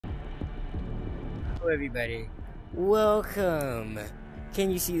Hello everybody. Welcome.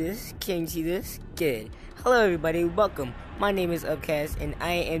 Can you see this? Can you see this? Good. Hello everybody, welcome. My name is Upcast and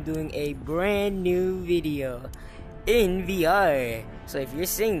I am doing a brand new video in VR. So if you're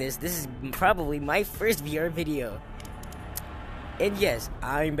seeing this, this is probably my first VR video. And yes,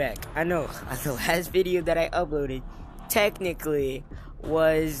 I'm back. I know the last video that I uploaded technically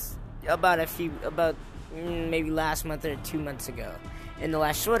was about maybe last month or 2 months ago. And the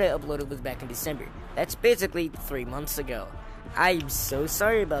last short I uploaded was back in December. That's basically 3 months ago. I'm so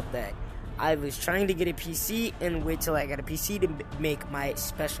sorry about that. I was trying to get a PC and wait till I got a PC to make my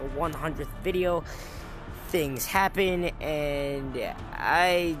special 100th video. Things happen and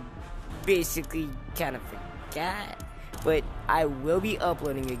I basically kind of forgot. But I will be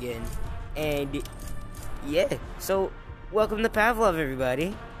uploading again. And yeah, so welcome to Pavlov,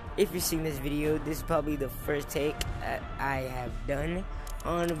 everybody. If you're seeing this video, this is probably the first take I have done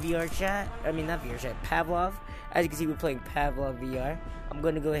on VR chat. I mean, not VR chat, Pavlov. As you can see, we're playing Pavlov VR. I'm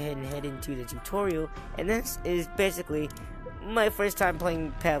going to go ahead and head into the tutorial. And this is basically my first time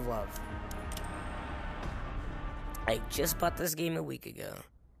playing Pavlov. I just bought this game a week ago.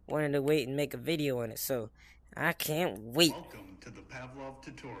 Wanted to wait and make a video on it, so I can't wait. Welcome to the Pavlov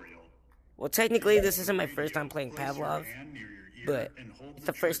tutorial. Well, technically, this isn't my first time playing Pavlov, but it's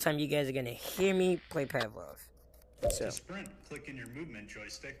the first time you guys are gonna hear me play Pavlov. So, to sprint, click in your movement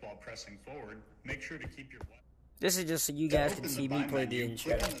joystick while pressing forward. Make sure to keep your weapon. This is just so you guys can see me play the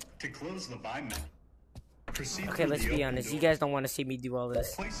intro. To close the buy menu. Proceed Okay, let's be honest. You guys don't want to see me do all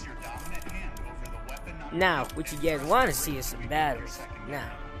this. Place your dominant hand over the weapon on Now, what you guys want to see is some battles.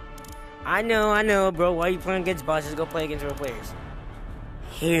 Now, I know, bro. Why are you playing against bosses? Go play against real players.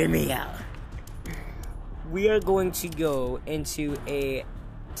 Hear me out. We are going to go into a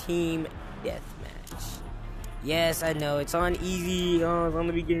team deathmatch. Yes, I know it's on easy. Oh, it's on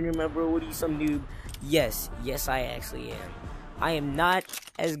the beginner, my bro. What are you, some noob? Yes, I actually am. I am not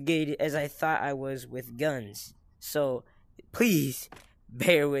as good as I thought I was with guns. So please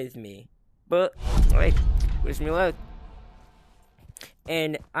bear with me. But wait, wish me luck.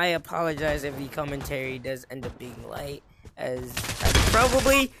 And I apologize if the commentary does end up being light, as I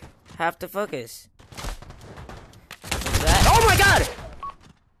probably have to focus. Oh my god!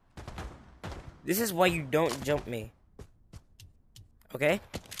 This is why you don't jump me. Okay?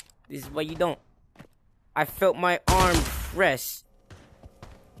 This is why you don't. I felt my arm press.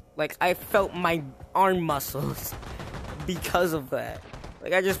 Like, I felt my arm muscles because of that.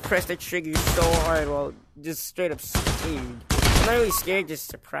 Like, I just pressed the trigger so hard while just straight up scared. I'm not really scared, just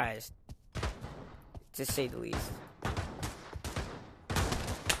surprised. To say the least.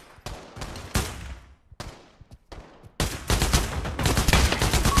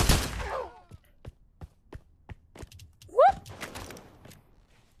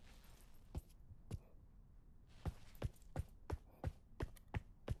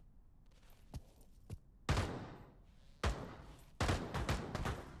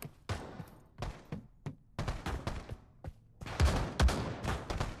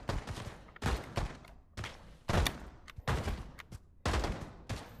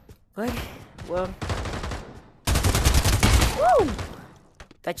 What? Well. Woo!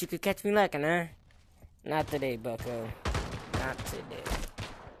 Thought you could catch me lacking, huh? Not today, bucko. Not today.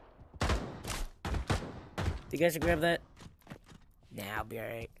 You guys should grab that? Nah, I'll be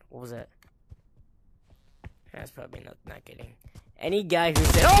alright. What was that? That's probably not kidding. Any guy who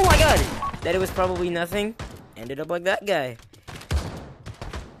said, oh my god! That it was probably nothing, ended up like that guy.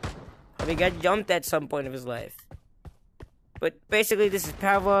 Probably got jumped at some point of his life. But basically, this is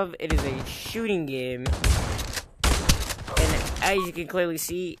Pavlov. It is a shooting game. And as you can clearly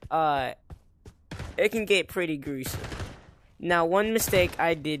see, it can get pretty gruesome. Now, one mistake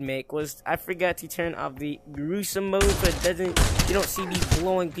I did make was I forgot to turn off the gruesome mode, so it doesn't, you don't see me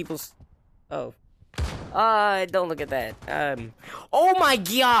blowing people's, oh. Don't look at that. Oh my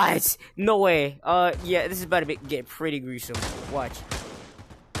god! No way. Yeah, this is about to get pretty gruesome. Watch.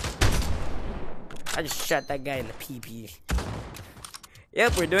 I just shot that guy in the pee-pee.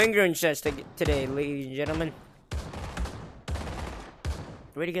 Yep, we're doing drone shots today, ladies and gentlemen.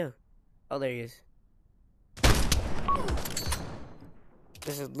 Where'd he go? Oh, there he is.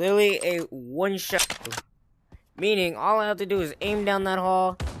 This is literally a one-shot. Meaning, all I have to do is aim down that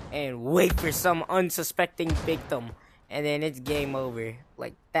hall and wait for some unsuspecting victim. And then it's game over.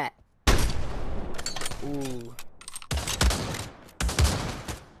 Like that. Ooh.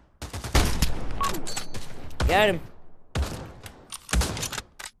 Got him.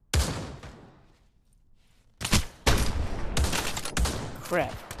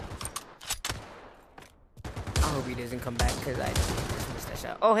 Crap. I hope he doesn't come back because I just missed that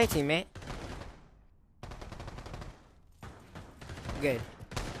shot. Oh, hey, teammate. Good.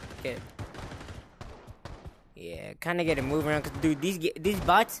 Good. Yeah, kind of get a move around. Cause dude, these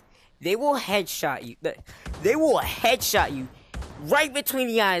bots, they will headshot you. They will headshot you right between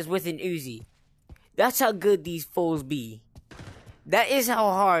the eyes with an Uzi. That's how good these fools be. That is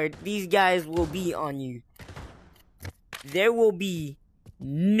how hard these guys will be on you. There will be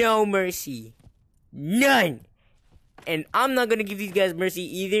no mercy. None. And I'm not gonna give these guys mercy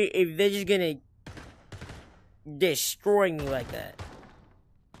either if they're just gonna destroy me like that.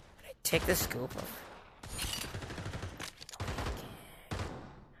 Can I take the scope off?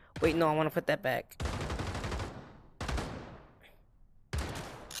 Wait, no, I want to put that back.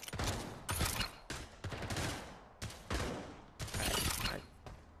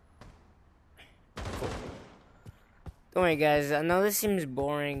 Cool. Don't worry, guys. I know this seems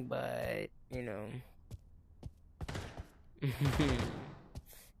boring, but, you know.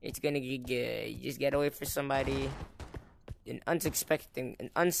 It's gonna get good. You just gotta wait for somebody, an unsuspecting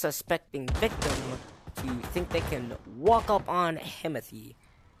victim, to think they can walk up on Himothy,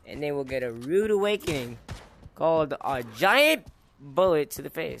 and they will get a rude awakening called a giant bullet to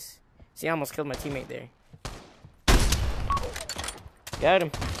the face. See, I almost killed my teammate there. Got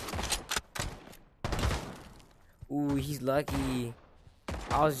him. Ooh, he's lucky.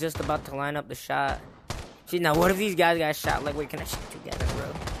 I was just about to line up the shot. See, now what if these guys got shot? Like, wait, can I shoot you guys, bro?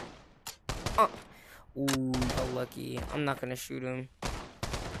 Ooh, how lucky. I'm not gonna shoot him.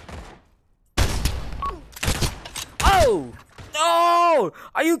 Oh! No!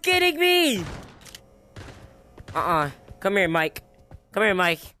 Are you kidding me? Come here, Mike. Come here,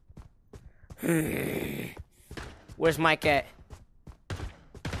 Mike. Where's Mike at?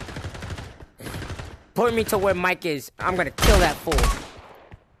 Point me to where Mike is. I'm gonna kill that fool.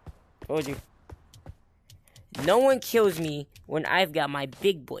 Told you. No one kills me when I've got my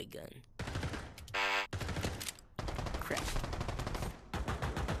big boy gun. Crap.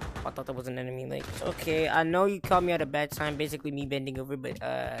 I thought that was an enemy. Like, okay, I know you caught me at a bad time, basically me bending over, but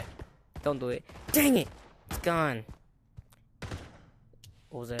don't do it. Dang it! It's gone.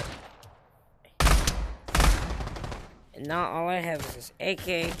 What was that? And now all I have is this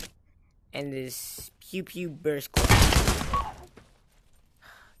AK and this pew pew burst clip.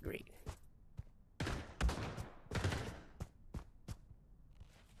 Great.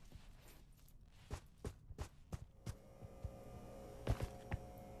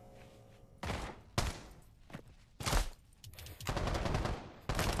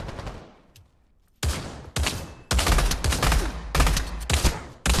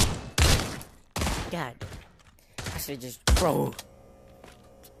 God, I should just bro.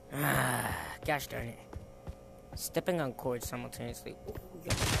 Gosh darn it. Stepping on cords simultaneously. Ooh, you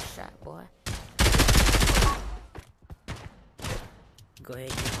got a shot, boy. Go ahead,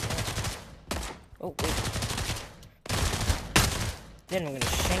 get that. Oh, wait. Then I'm gonna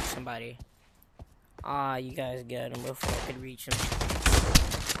shank somebody. Ah, you guys got him before I could reach him.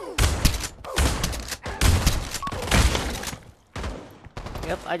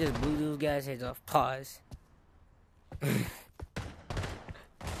 Yep, I just blew those guys' heads off. Pause.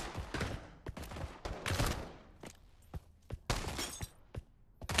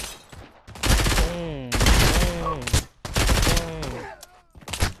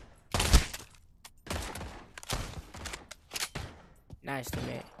 Nice to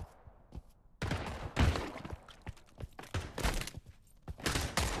me.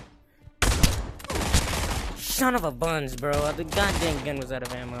 Son of a buns, bro. The goddamn gun was out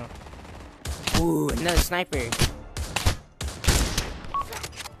of ammo. Ooh, another sniper.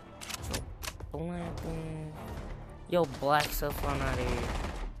 Yo, black stuff on out of here.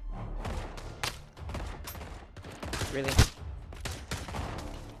 Really?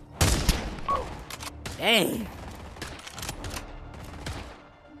 Dang.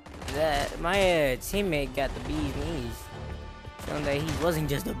 That my teammate got the bee's knees. Showing that he wasn't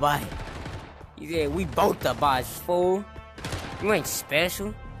just a bot. He said, we both the bots, fool. You ain't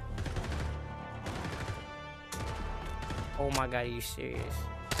special. Oh my god, are you serious?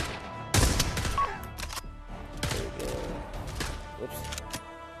 There we go. Whoops.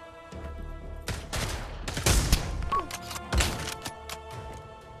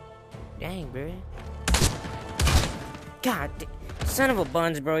 Dang, bro. God, son of a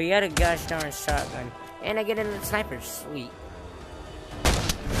buns, bro. You had a gosh darn shotgun. And I get another sniper. Sweet.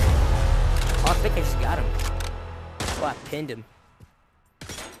 Oh, I think I just got him. Oh, I pinned him.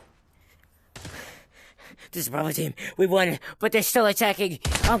 This is Bravo team. We won, but they're still attacking.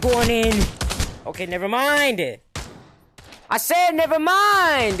 I'm going in. Okay, never mind. I said never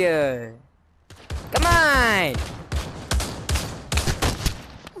mind. Come on.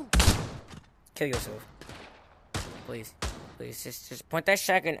 Kill yourself. Please. please. Just point that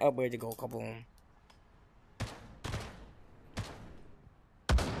shotgun upward to go kaboom.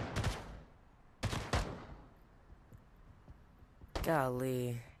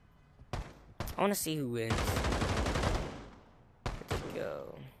 Golly. I want to see who wins. Where'd they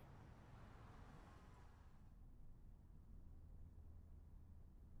go?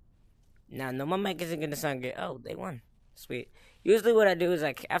 Nah, no, my mic isn't gonna sound good. Oh, they won. Sweet. Usually what I do is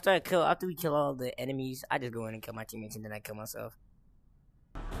like after we kill all the enemies, I just go in and kill my teammates and then I kill myself.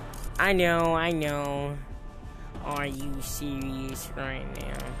 I know. Are you serious right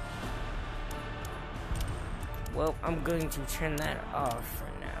now? Well, I'm going to turn that off for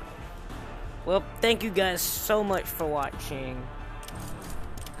now. Well, thank you guys so much for watching.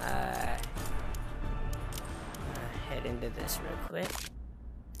 Head into this real quick.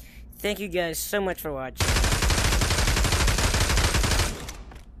 Thank you guys so much for watching.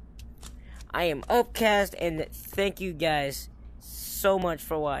 I am Upcast, and thank you guys so much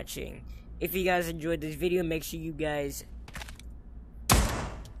for watching. If you guys enjoyed this video, make sure you guys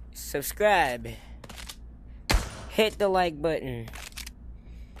subscribe. Hit the like button.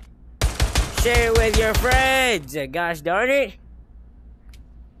 Share it with your friends. Gosh darn it.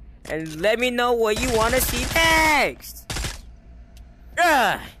 And let me know what you want to see next.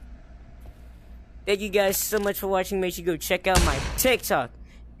 Thank you guys so much for watching. Make sure you go check out my TikTok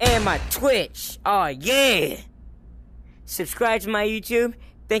and my Twitch. Oh yeah. Subscribe to my YouTube.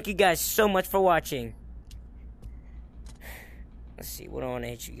 Thank you guys so much for watching. Let's see, what do I want to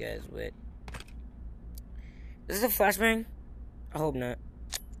hit you guys with? Is this a flashbang? I hope not.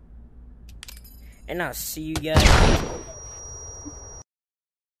 And I'll see you guys.